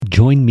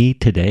Join me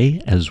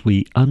today as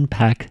we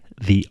unpack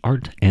the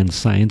art and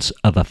science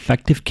of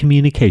effective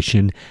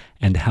communication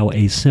and how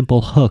a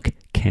simple hook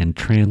can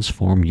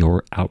transform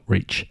your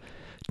outreach.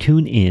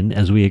 Tune in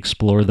as we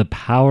explore the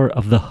power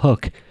of the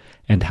hook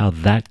and how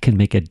that can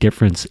make a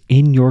difference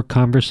in your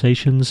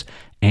conversations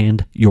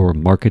and your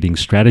marketing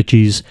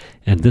strategies.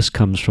 And this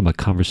comes from a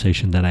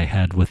conversation that I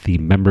had with the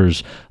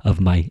members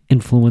of my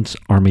Influence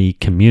Army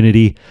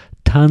community.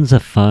 Tons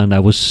of fun. I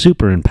was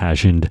super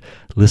impassioned.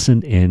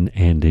 Listen in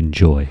and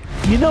enjoy.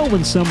 You know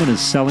when someone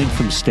is selling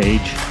from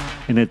stage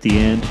and at the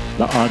end,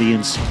 the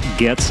audience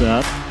gets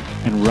up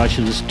and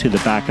rushes to the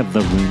back of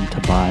the room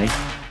to buy?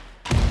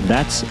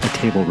 That's a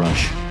table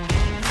rush.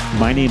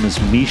 My name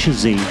is Misha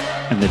Z,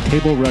 and the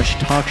Table Rush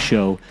Talk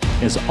Show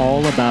is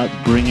all about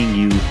bringing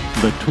you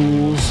the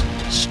tools,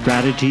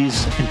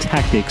 strategies, and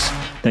tactics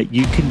that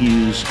you can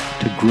use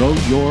to grow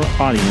your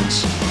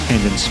audience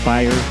and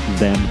inspire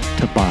them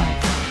to buy.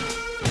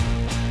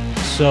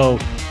 So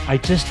I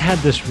just had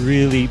this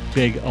really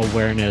big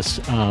awareness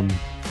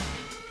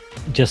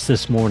just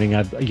this morning.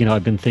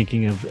 I've been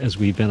thinking of, as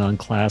we've been on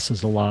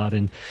classes a lot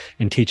and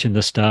teaching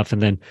this stuff,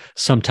 and then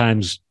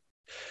sometimes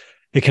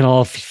it can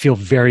all feel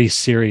very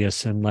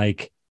serious and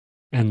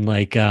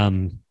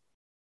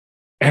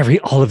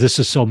all of this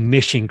is so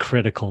mission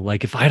critical.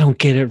 Like if I don't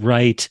get it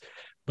right,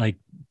 like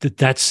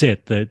that's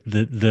it.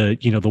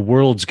 The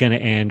world's going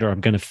to end, or I'm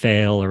going to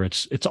fail, or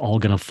it's all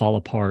going to fall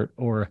apart,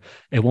 or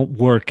it won't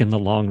work in the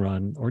long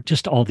run, or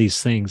just all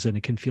these things. And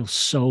it can feel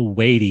so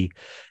weighty.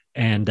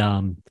 And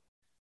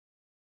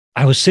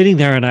I was sitting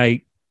there and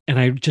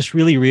I just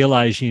really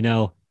realized,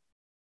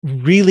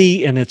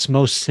 really in its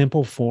most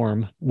simple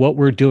form, what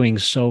we're doing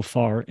so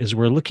far is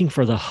we're looking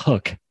for the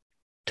hook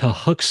to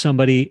hook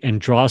somebody and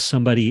draw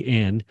somebody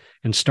in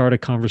and start a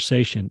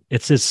conversation.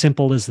 It's as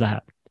simple as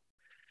that,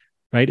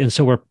 right? And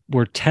so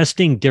we're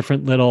testing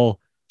different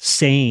little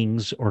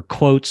sayings or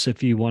quotes,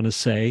 if you want to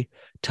say,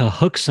 to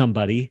hook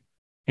somebody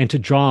and to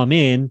draw them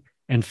in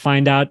and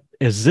find out,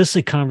 is this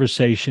a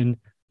conversation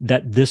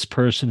that this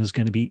person is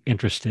going to be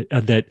interested?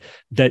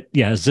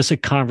 Is this a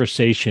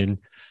conversation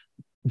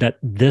that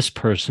this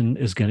person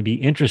is going to be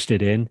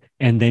interested in?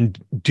 And then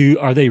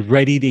are they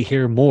ready to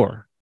hear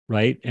more,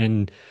 right?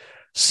 And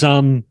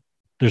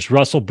there's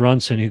Russell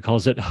Brunson who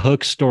calls it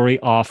hook, story,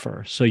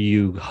 offer. So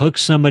you hook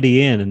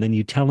somebody in and then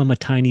you tell them a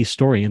tiny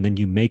story and then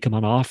you make them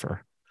an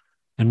offer.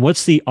 And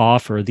what's the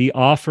offer? The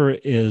offer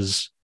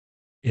is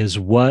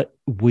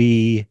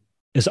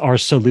our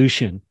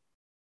solution.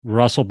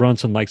 Russell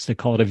Brunson likes to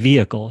call it a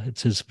vehicle.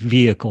 It's his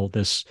vehicle,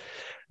 it's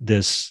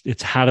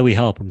how do we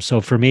help them?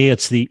 So for me,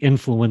 it's the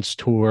Influence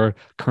Tour.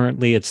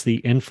 Currently, it's the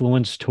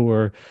Influence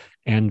Tour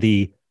and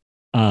the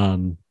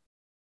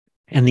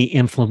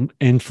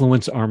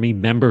Influence Army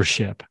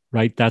membership,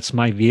 right? That's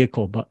my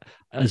vehicle. But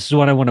this is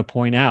what I want to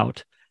point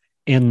out.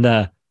 In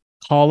the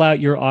Call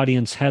Out Your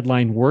Audience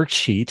headline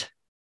worksheet,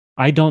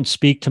 I don't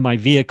speak to my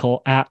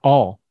vehicle at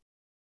all.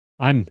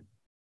 I'm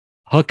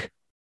hook,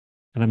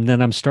 and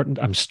I'm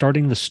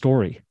starting the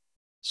story.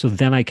 So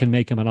then I can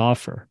make them an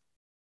offer.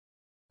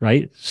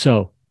 Right?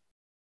 So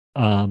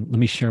let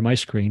me share my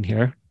screen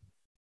here.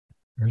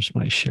 There's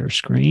my share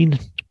screen.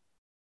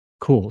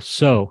 Cool.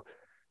 So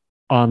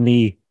on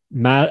the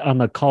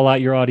Call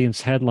Out Your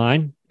Audience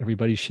headline,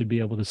 everybody should be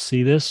able to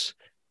see this.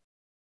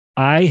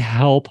 I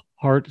help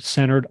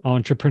heart-centered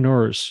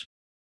entrepreneurs.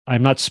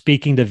 I'm not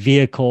speaking to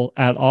vehicle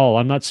at all.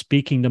 I'm not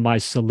speaking to my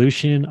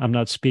solution. I'm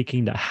not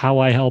speaking to how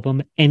I help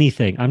them,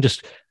 anything. I'm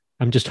just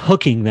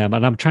hooking them,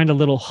 and I'm trying to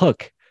little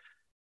hook,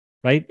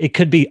 right? It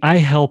could be I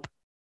help.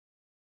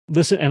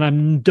 Listen, and I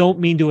don't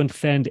mean to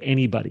offend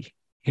anybody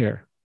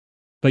here,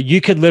 but you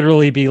could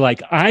literally be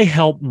like, I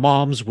help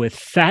moms with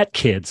fat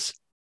kids,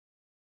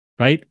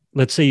 right?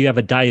 Let's say you have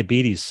a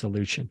diabetes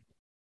solution,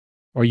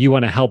 or you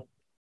want to help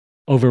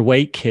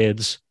overweight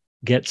kids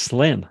get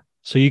slim.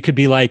 So you could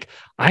be like,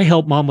 I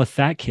help mom with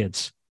fat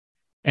kids.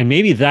 And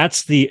maybe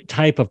that's the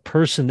type of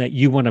person that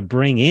you want to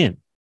bring in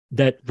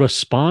that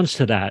responds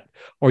to that.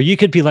 Or you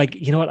could be like,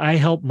 you know what, I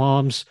help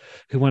moms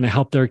who want to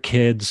help their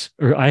kids,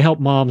 or I help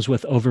moms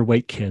with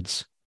overweight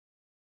kids.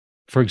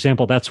 For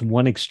example, that's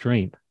one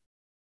extreme.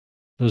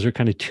 Those are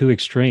kind of two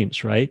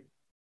extremes, right?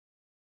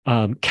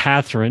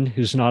 Catherine,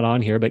 who's not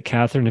on here, but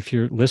Catherine, if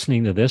you're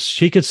listening to this,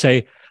 she could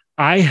say,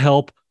 I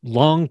help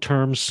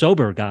long-term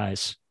sober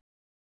guys.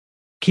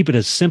 Keep it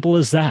as simple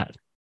as that,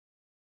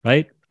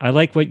 right? I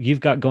like what you've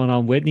got going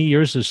on, Whitney.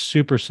 Yours is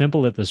super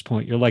simple at this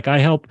point. You're like, I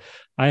help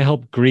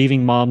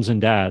grieving moms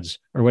and dads,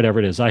 or whatever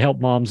it is. I help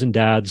moms and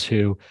dads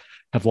who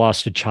have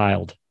lost a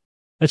child.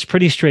 That's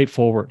pretty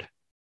straightforward,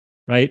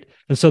 right?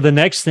 And so the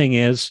next thing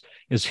is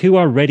who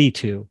are ready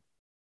to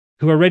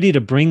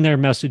bring their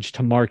message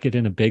to market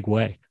in a big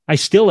way. I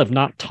still have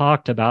not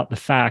talked about the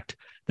fact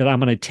that I'm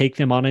going to take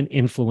them on an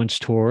influence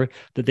tour,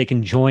 that they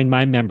can join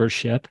my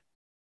membership,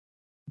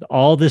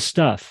 all this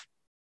stuff,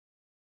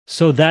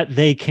 so that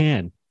they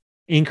can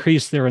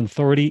increase their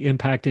authority,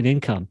 impact, and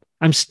income.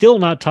 I'm still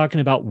not talking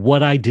about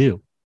what I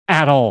do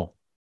at all.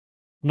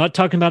 I'm not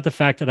talking about the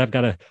fact that I've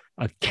got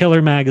a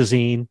killer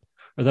magazine,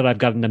 or that I've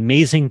got an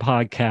amazing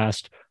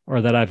podcast,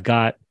 or that I've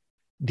got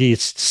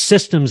these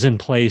systems in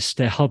place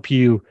to help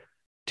you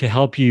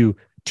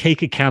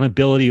take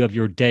accountability of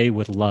your day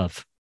with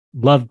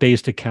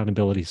love-based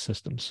accountability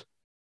systems,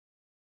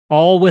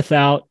 all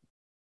without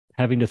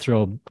having to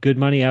throw good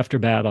money after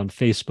bad on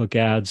Facebook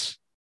ads.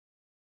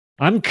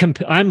 I'm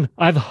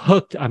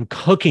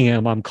hooking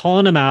him. I'm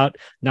calling him out.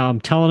 Now I'm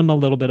telling him a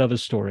little bit of a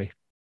story,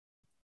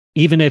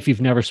 even if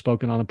you've never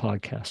spoken on a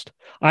podcast.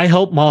 I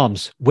help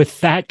moms with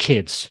fat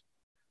kids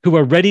who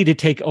are ready to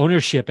take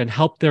ownership and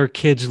help their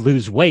kids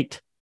lose weight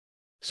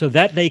so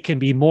that they can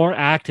be more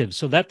active,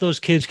 so that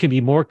those kids can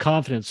be more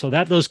confident, so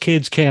that those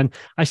kids can,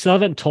 I still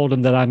haven't told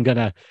them that I'm going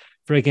to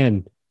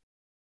friggin'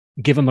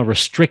 give them a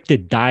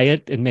restricted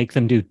diet and make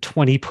them do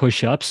 20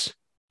 push-ups.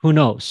 Who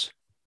knows?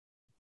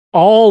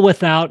 All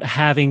without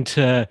having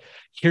to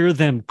hear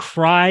them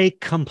cry,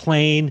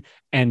 complain,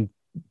 and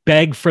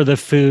beg for the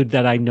food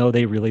that I know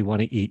they really want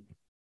to eat.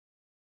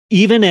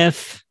 Even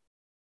if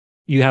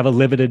you have a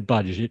limited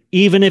budget,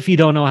 even if you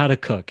don't know how to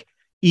cook,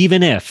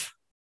 even if,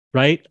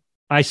 right?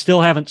 I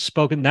still haven't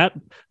spoken.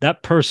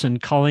 That person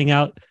calling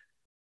out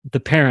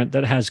the parent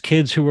that has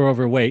kids who are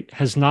overweight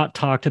has not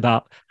talked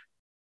about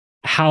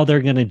how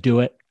they're going to do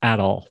it at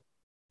all.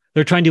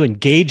 They're trying to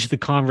engage the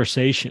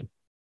conversation.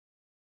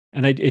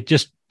 And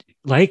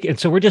and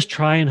so we're just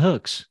trying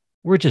hooks.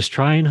 We're just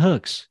trying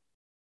hooks.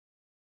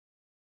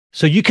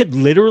 So you could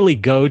literally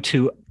go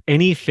to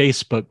any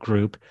Facebook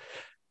group.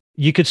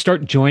 You could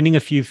start joining a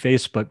few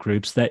Facebook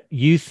groups that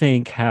you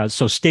think has,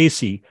 so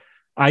Stacy,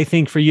 I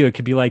think for you, it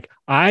could be like,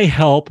 I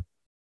help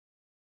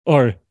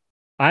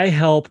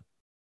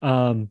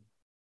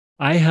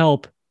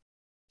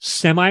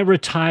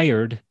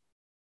semi-retired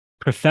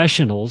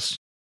professionals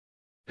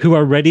who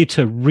are ready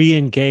to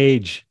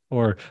re-engage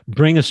or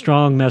bring a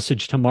strong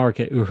message to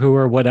market, or who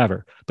or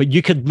whatever. But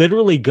you could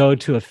literally go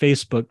to a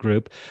Facebook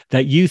group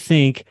that you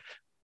think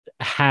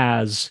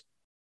has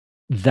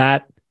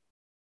that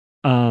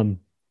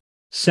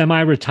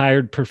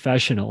semi-retired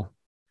professional,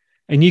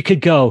 and you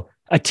could go,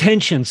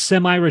 attention,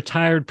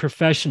 semi-retired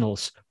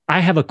professionals, I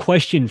have a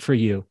question for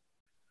you.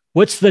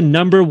 What's the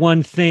number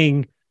one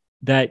thing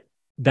that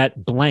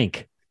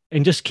blank?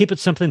 And just keep it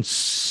something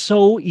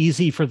so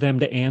easy for them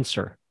to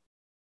answer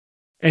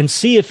and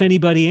see if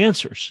anybody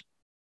answers.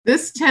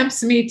 This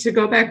tempts me to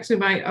go back to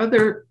my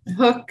other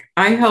hook.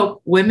 I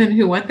help women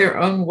who want their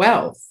own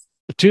wealth.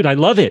 Dude, I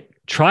love it.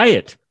 Try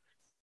it.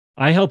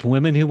 I help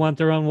women who want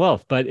their own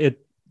wealth, but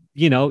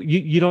you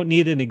don't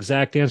need an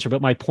exact answer.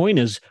 But my point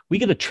is, we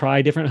got to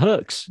try different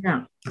hooks.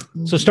 Yeah.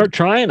 Mm-hmm. So start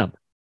trying them,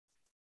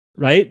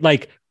 right?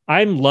 Like,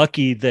 I'm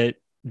lucky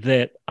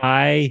that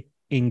I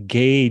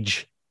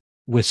engage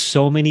with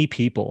so many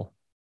people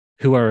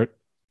who are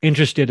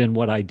interested in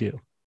what I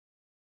do.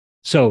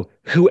 So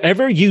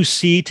whoever you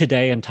see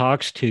today and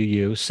talks to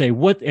you,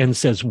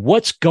 says,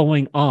 what's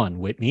going on,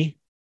 Whitney?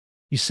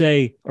 You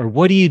say, or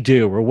what do you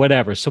do, or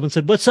whatever. Someone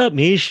said, what's up,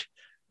 Mish?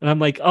 And I'm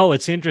like, oh,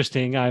 it's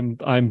interesting. I'm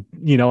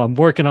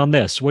working on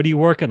this. What are you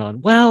working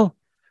on? Well,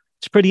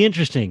 it's pretty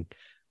interesting.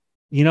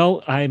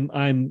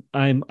 I'm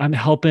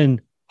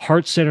helping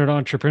heart-centered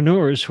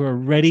entrepreneurs who are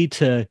ready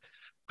to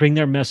bring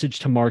their message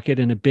to market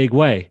in a big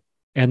way.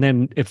 And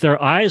then if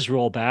their eyes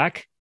roll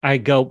back, I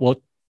go,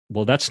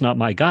 well, that's not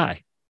my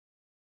guy.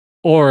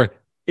 Or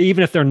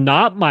even if they're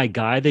not my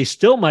guy, they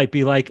still might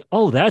be like,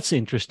 oh, that's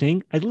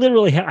interesting. I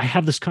literally I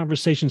have this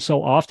conversation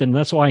so often.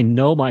 That's why I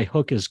know my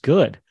hook is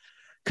good,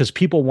 because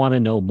people want to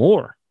know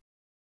more,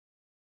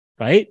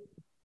 right?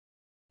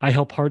 I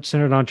help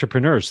heart-centered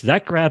entrepreneurs.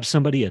 That grabs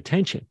somebody's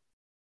attention.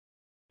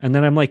 And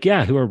then I'm like,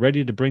 yeah, who are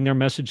ready to bring their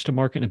message to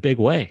market in a big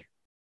way.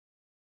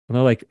 And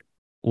they're like,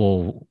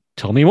 well,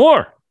 tell me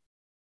more.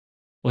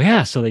 Well,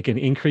 yeah, so they can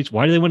increase.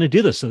 Why do they want to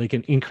do this? So they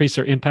can increase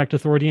their impact,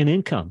 authority, and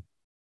income,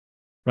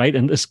 right?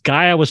 And this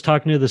guy I was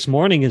talking to this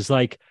morning is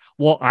like,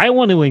 well, I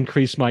want to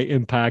increase my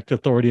impact,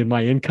 authority, and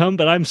my income,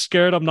 but I'm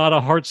scared I'm not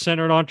a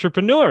heart-centered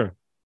entrepreneur.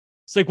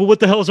 It's like, well,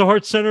 what the hell is a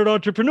heart-centered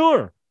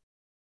entrepreneur?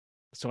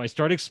 So I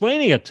start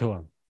explaining it to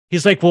him.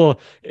 He's like, well,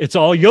 it's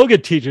all yoga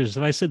teachers.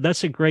 And I said,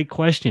 that's a great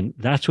question.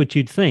 That's what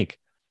you'd think.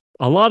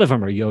 A lot of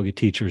them are yoga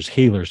teachers,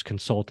 healers,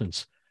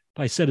 consultants.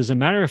 But I said, as a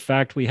matter of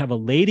fact, we have a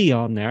lady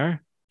on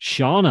there,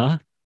 Shauna,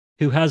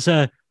 who has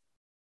a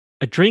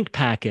drink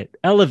packet,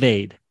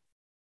 Elevate,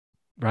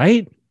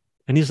 right?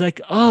 And he's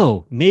like,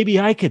 oh, maybe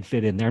I could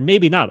fit in there.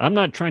 Maybe not. I'm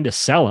not trying to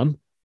sell him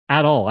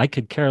at all. I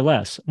could care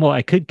less. Well,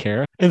 I could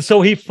care. And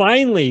so he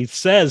finally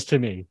says to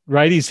me,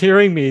 right? He's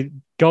hearing me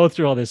go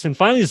through all this. And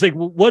finally he's like,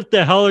 well, what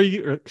the hell are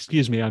you?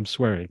 Excuse me, I'm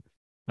swearing.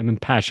 I'm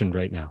impassioned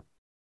right now.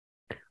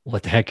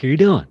 What the heck are you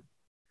doing?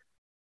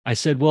 I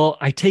said, well,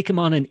 I take him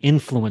on an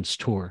influence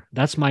tour.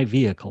 That's my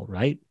vehicle,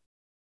 right?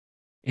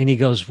 And he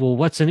goes, well,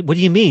 what do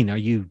you mean? Are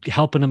you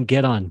helping him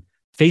get on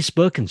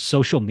Facebook and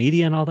social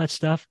media and all that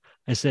stuff?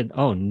 I said,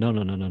 oh,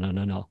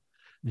 no.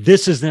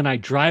 This is then I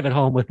drive it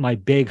home with my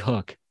big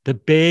hook, the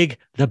big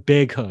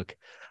hook.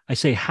 I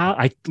say,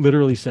 I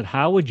literally said,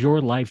 how would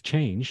your life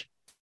change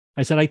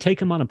I said, I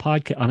take him on a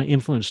podcast, on an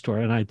influence tour.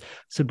 And I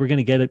said, we're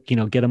going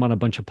to get him on a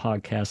bunch of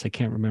podcasts. I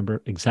can't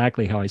remember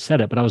exactly how I said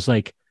it, but I was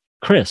like,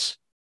 Chris,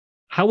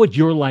 how would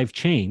your life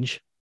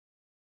change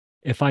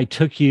if I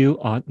took you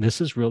on?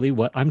 This is really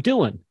what I'm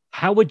doing.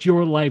 How would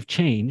your life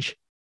change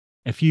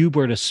if you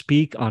were to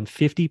speak on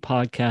 50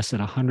 podcasts in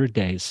 100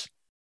 days?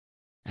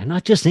 And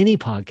not just any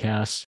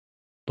podcasts,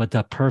 but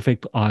the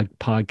perfect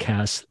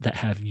podcasts that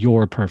have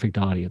your perfect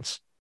audience.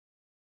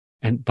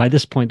 And by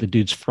this point, the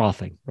dude's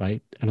frothing,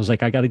 right? And I was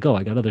like, I got to go.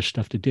 I got other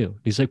stuff to do.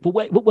 He's like, well,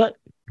 wait, what?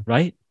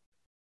 Right?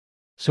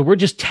 So we're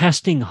just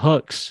testing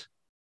hooks.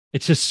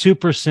 It's just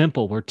super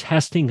simple. We're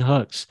testing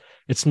hooks.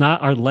 It's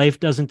not, our life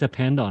doesn't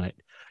depend on it.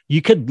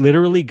 You could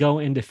literally go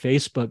into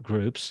Facebook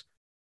groups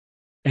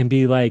and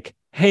be like,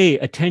 hey,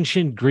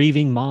 attention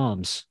grieving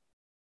moms.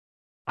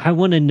 I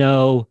want to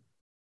know,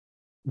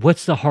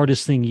 what's the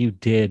hardest thing you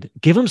did?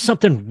 Give them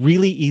something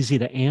really easy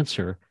to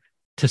answer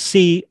to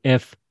see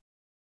if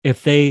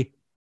they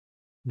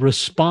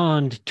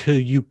respond to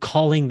you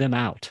calling them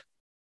out.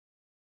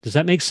 Does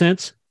that make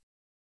sense?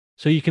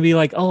 So you can be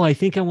like, oh, I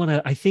think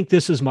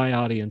this is my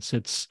audience.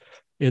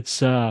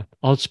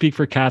 I'll speak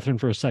for Catherine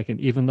for a second,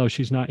 even though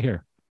she's not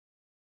here.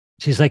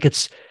 She's like,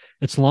 it's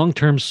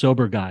long-term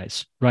sober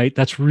guys, right?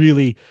 That's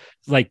really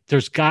like,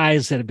 there's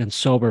guys that have been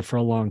sober for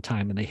a long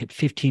time and they hit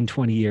 15,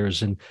 20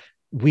 years and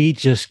we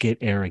just get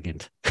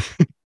arrogant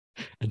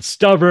and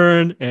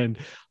stubborn. And,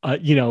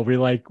 we're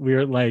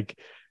like,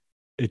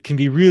 it can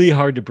be really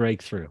hard to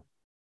break through.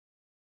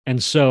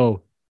 And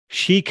so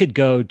she could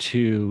go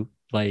to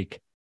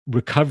like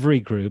recovery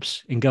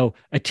groups and go,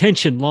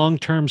 attention,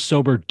 long-term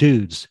sober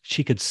dudes.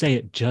 She could say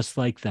it just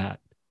like that.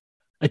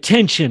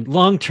 Attention,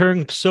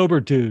 long-term sober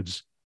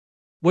dudes.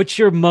 What's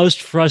your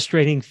most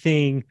frustrating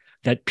thing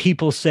that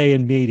people say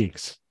in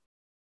meetings?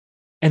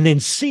 And then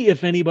see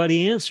if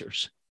anybody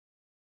answers.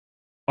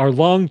 Are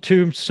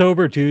long-term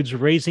sober dudes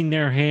raising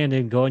their hand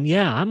and going,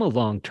 yeah, I'm a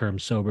long-term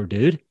sober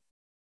dude?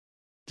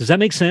 Does that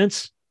make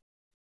sense?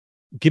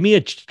 Give me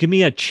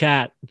a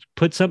chat.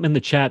 Put something in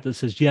the chat that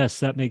says, yes,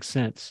 that makes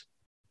sense.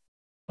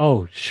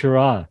 Oh,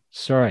 Shara,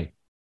 sorry.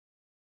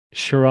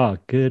 Shara,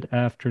 good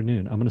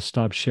afternoon. I'm going to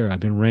stop share. I've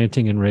been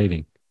ranting and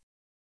raving.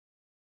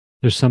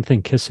 There's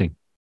something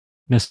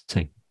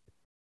missing.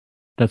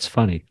 That's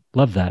funny.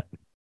 Love that.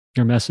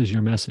 Your message,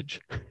 your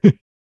message.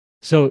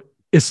 So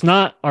it's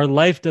not, our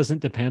life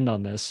doesn't depend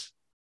on this,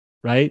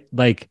 right?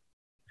 Like,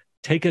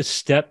 take a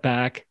step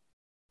back,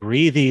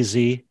 breathe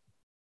easy,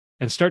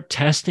 and start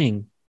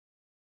testing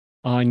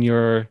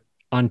on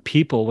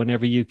people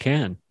whenever you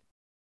can.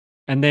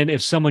 And then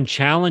if someone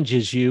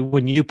challenges you,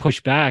 when you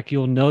push back,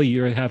 you'll know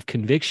you have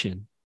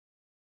conviction.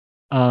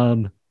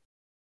 So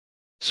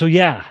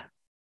yeah,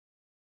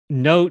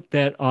 note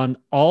that on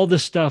all the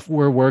stuff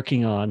we're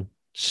working on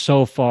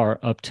so far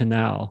up to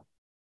now,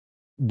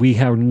 we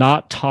are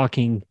not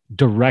talking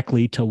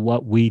directly to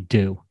what we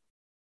do.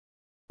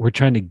 We're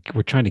trying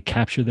to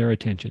capture their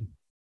attention.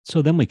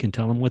 So then we can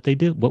tell them what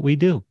we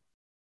do.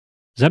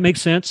 Does that make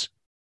sense?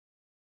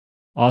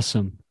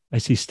 Awesome. I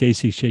see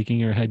Stacy shaking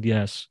her head.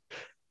 Yes.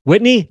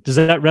 Whitney, does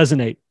that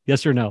resonate?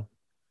 Yes or no?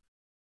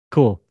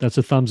 Cool. That's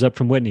a thumbs up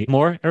from Whitney.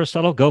 More,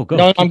 Aristotle? Go.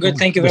 No, I'm good.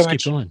 Thank you very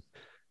much. Keep going.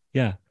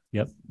 Yeah.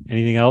 Yep.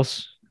 Anything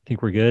else? I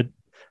think we're good.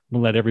 I'm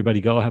going to let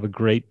everybody go. Have a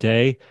great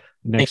day.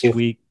 Next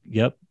week.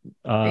 Yep.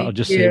 I'll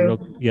just say,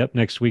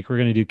 next week we're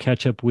going to do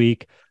catch-up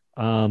week.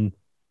 And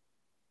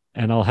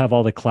I'll have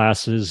all the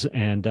classes.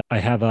 And I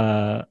have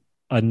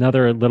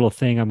another little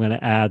thing I'm going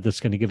to add that's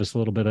going to give us a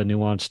little bit of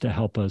nuance to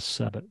help us.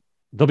 But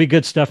there'll be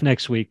good stuff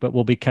next week, but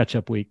we'll be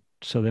catch-up week.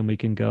 So then we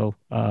can go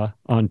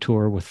on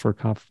tour with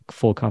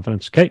full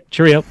confidence. Okay,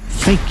 cheerio.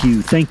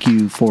 Thank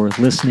you for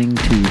listening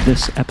to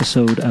this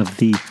episode of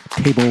the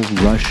Table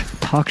Rush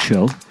Talk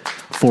Show.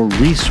 For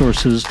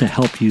resources to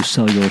help you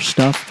sell your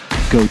stuff,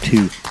 go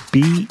to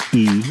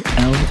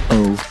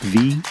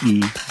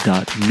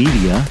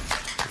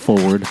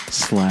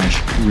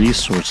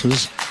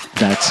belove.media/resources.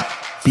 That's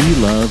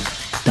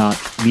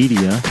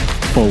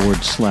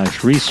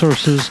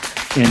belove.media/resources.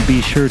 And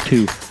be sure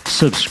to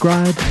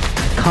subscribe,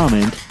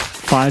 comment,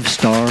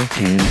 5-star,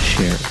 and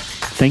share.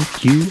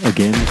 Thank you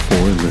again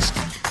for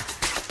listening.